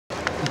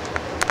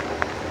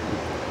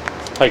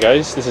Hi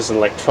guys, this is an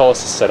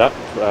electrolysis setup.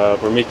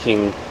 We're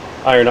making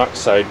iron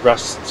oxide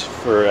rust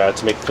for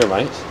to make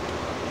thermite.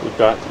 What we've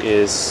got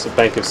is a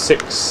bank of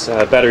 6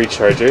 battery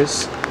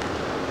chargers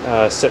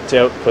set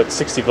to output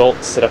 60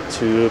 volts, set up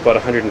to about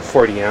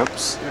 140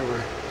 amps.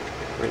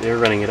 They're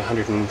running at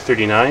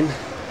 139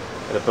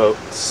 at about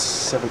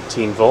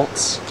 17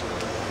 volts.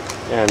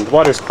 And the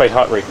water's quite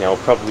hot right now,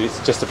 probably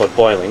it's just about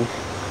boiling.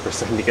 We're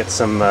starting to get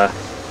some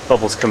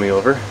bubbles coming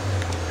over.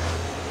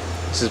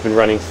 This has been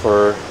running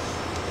for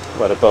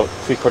what, about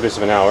 3/4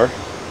 of an hour.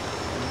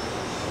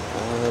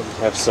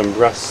 We have some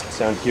rust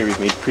down here we've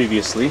made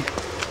previously.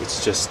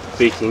 It's just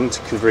baking to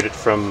convert it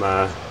from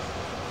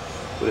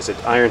what is it,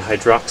 iron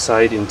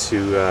hydroxide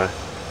into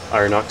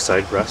iron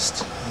oxide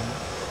rust.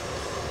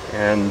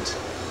 And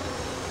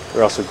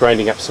we're also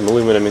grinding up some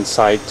aluminum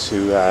inside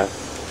to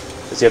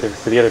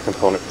for the other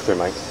component for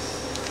thermite.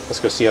 Let's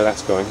go see how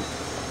that's going.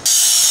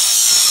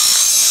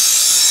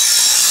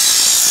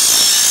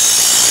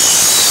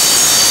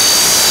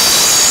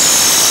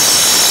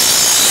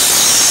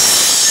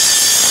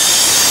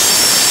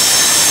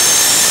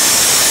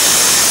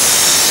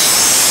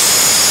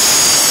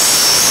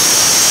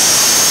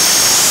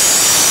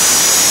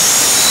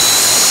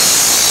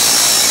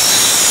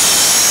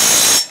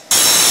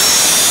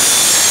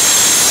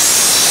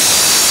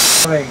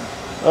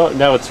 Oh,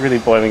 now it's really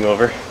boiling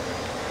over.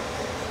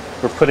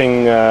 We're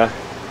putting,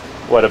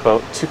 what,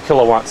 about 2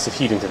 kilowatts of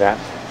heat into that.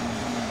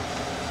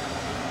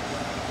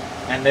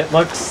 And it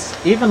looks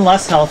even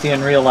less healthy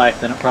in real life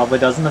than it probably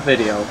does in the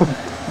video.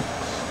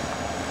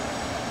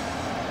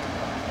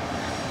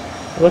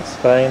 Looks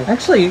fine.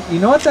 Actually, you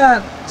know what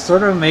that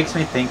sort of makes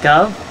me think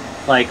of?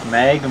 Like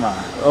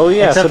magma. Oh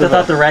yeah, except sort of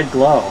without the red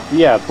glow.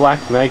 Yeah,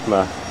 black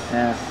magma.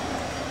 Yeah.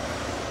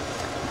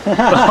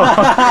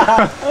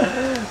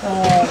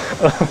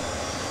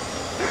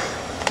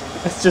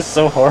 It's just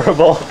so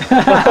horrible.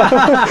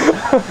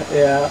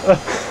 Yeah.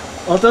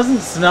 Well, it doesn't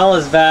smell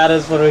as bad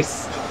as when we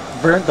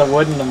burnt the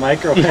wood in the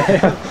microwave.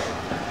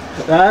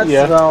 That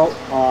smelled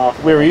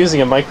awful. We were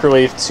using a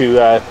microwave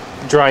to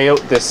dry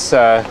out this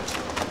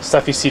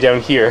stuff you see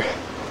down here.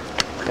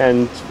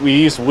 And we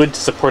used wood to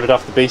support it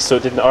off the base so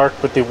it didn't arc,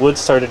 but the wood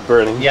started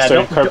burning. Yeah,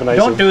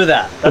 don't do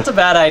that. That's a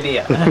bad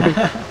idea.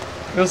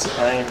 It was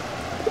fine.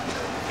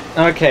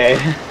 Okay.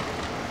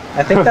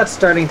 I think that's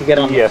starting to get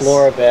on the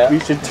floor a bit. We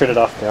should turn it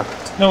off now.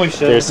 No, we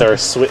should. There's our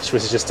switch,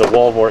 which is just a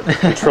wall wart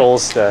that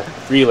controls the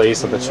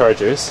relays on the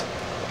chargers.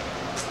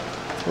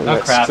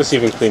 Crap. Let's see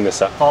if we can clean this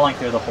up. Falling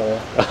through the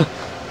hole.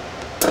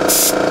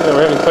 Yeah,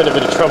 we're having quite a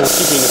bit of trouble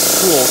keeping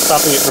this cool,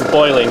 stopping it from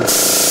boiling.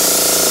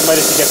 We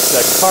might have to get the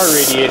car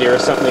radiator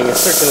or something and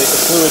circulate the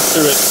fluid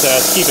through it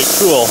to keep it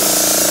cool.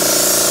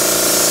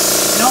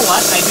 You know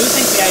what? I do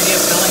think the idea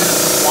of filling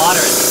this with water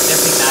and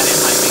dipping that in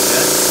might be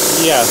good.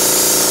 Yeah.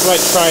 You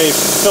might try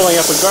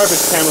filling up a garbage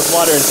can with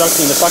water and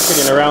dunking the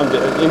bucket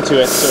into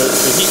it so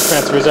the heat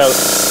transfers out.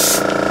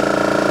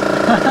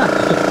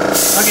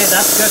 Okay,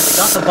 that's good. We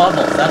got the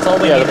bubbles. That's all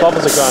we needed. Yeah, the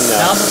bubbles are gone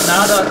now.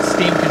 Now the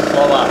steam can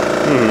flow out.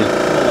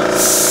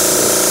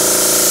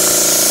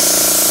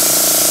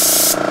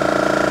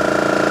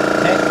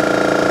 Okay.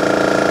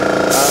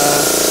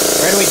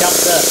 Where do we dump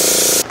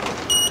this?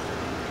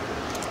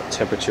 What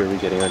temperature are we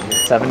getting on here?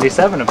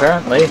 77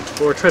 apparently.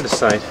 Or try the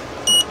side.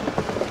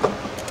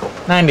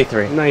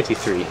 93.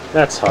 93.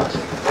 That's hot.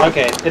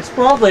 Okay, it's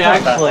probably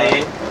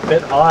actually a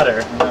bit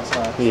hotter. That's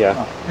not. Yeah.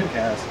 Oh, who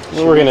cares?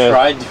 Well, we're gonna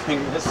try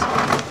doing this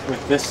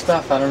with this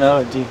stuff. I don't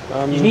know.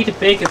 You need to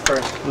bake it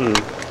first.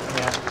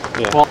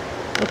 Yeah. Well,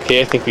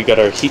 okay, I think we got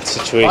our heat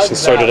situation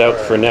sorted out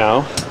for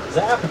now.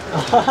 Zap.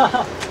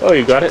 Oh,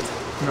 you got it?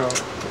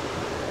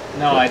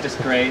 No, I just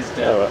grazed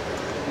it. Oh,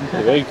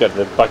 anyway, you've got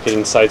the bucket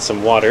inside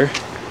some water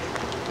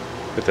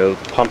with the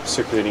pump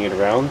circulating it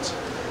around.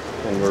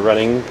 And we're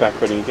back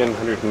running again,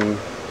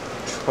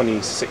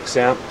 126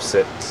 amps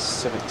at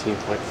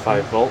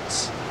 17.5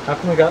 volts. How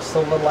come we got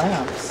so little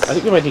amps? I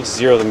think we might need to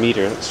zero the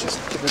meter. Let's just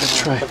give it a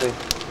try.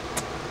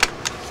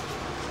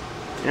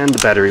 And the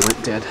battery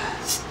went dead.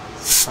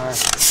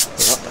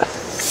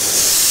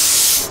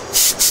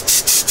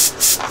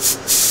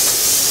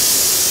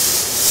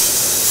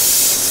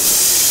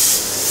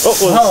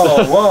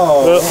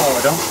 Whoa,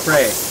 don't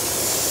spray.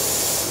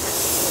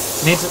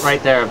 Needs it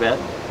right there a bit.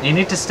 You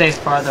need to stay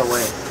farther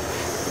away.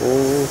 I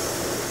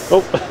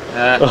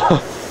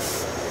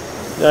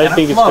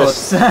think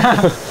it's just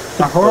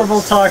a horrible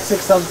toxic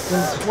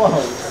substance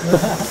flows.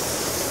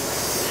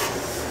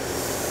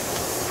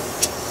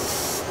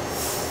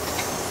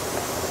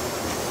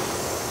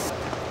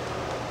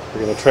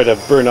 We're going to try to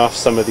burn off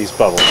some of these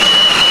bubbles.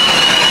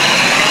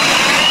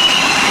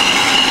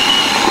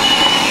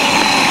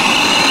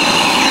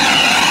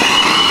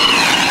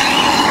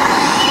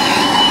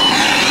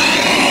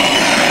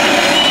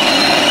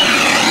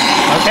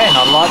 Okay,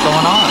 not a lot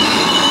going on.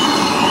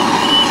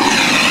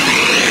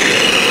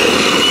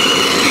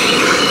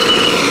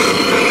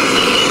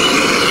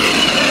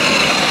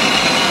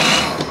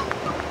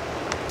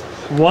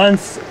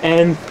 Once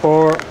and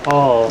for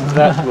all.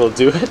 That will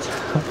do it.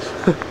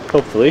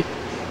 Hopefully.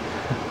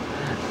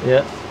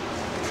 Yeah.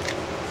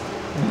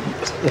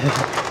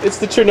 It's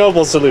the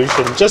Chernobyl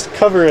solution. Just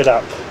cover it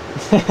up.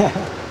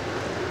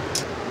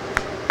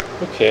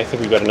 Okay, I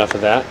think we've got enough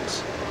of that.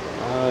 It's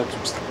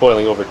just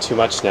boiling over too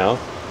much now.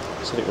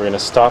 So I think we're going to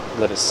stop,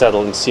 let it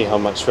settle, and see how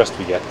much rust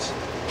we get.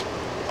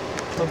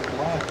 So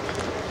black.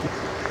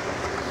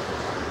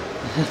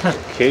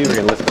 Okay, we're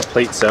going to lift the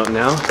plates out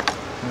now.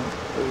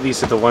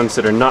 These are the ones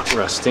that are not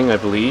rusting, I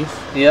believe.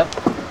 Yep.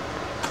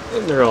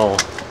 And they're all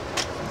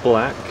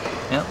black.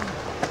 Yep.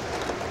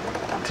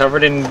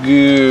 Covered in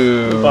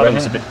goo. The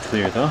bottom's a bit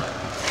clear though.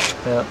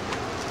 Yep.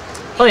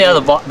 Oh yeah,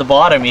 the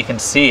bottom you can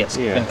see it's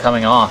been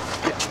coming off.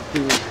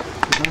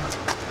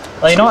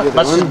 Well, you know what?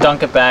 Let's just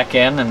dunk it back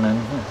in and then.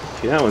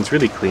 Okay, that one's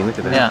really clean. Look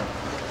at that. Yeah.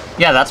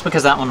 Yeah, that's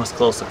because that one was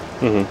closer.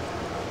 Mm-hmm.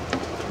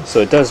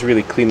 So it does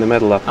really clean the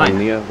metal up on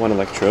the one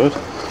electrode.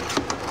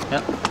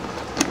 Yep.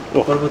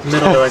 Oh. What about the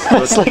middle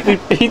electrode? It's like we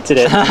painted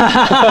it.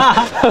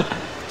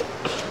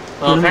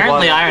 Well,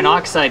 apparently iron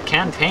oxide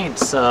can paint,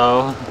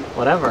 so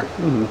whatever.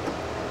 Mm-hmm.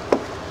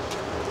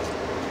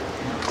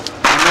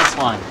 And this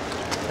one.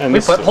 And We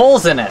put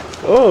holes in it.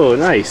 Oh,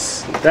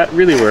 nice. That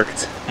really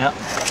worked. Yep.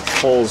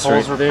 Holes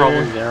right were there.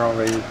 probably there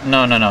already.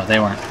 No, they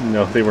weren't.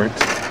 No, they weren't.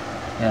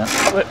 Yeah.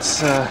 Let's,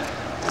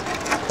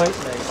 Quite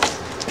nice.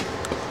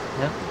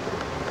 Yep.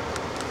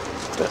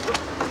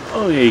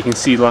 oh yeah, you can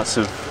see lots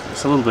of,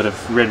 there's a little bit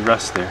of red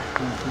rust there.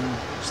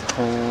 Just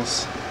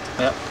holes.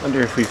 Yep.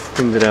 Wonder if we've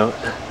cleaned it out.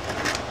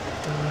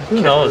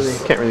 Who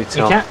knows? Can't really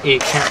tell. You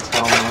can't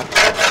tell much.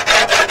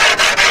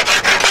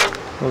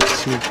 Let's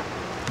see.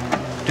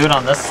 Do it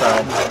on this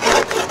side.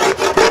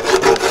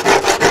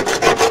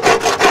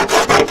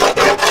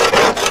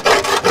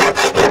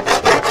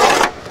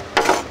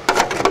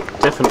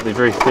 Definitely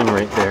very thin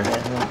right there.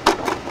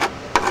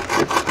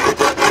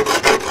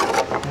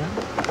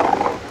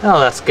 Oh,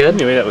 that's good.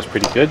 Anyway, that was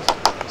pretty good.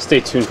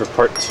 Stay tuned for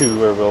part 2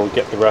 where we'll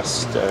get the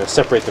rust,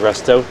 separate the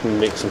rust out and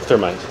make some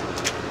thermite.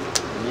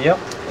 Yep.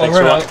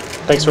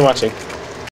 Thanks for watching.